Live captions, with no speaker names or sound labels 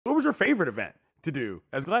was your favorite event to do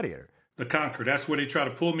as Gladiator? The Conquer. That's where they try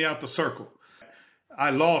to pull me out the circle.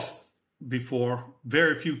 I lost before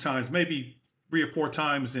very few times, maybe 3 or 4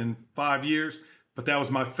 times in 5 years, but that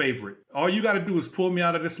was my favorite. All you got to do is pull me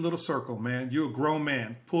out of this little circle, man. You're a grown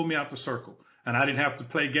man. Pull me out the circle. And I didn't have to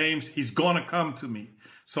play games. He's going to come to me.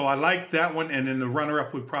 So I like that one. And then the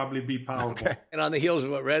runner-up would probably be Powerball. Okay. And on the heels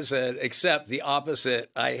of what Red said, except the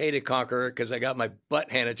opposite, I hated Conqueror because I got my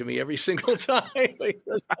butt handed to me every single time.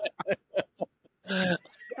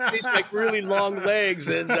 It's like really long legs,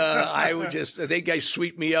 and I think guys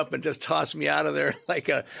sweep me up and just toss me out of there like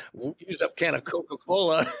a used up can of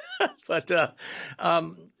Coca-Cola. But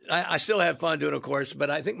I still have fun doing it, of course. But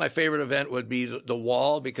I think my favorite event would be the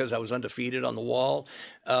wall because I was undefeated on the wall.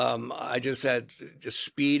 I just had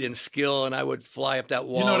speed and skill, and I would fly up that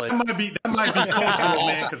wall. That might be cultural,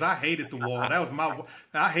 man, because I hated the wall.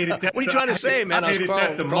 I hated that. What are you trying to say, man? I hated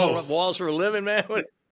that the most. Walls for a living, man.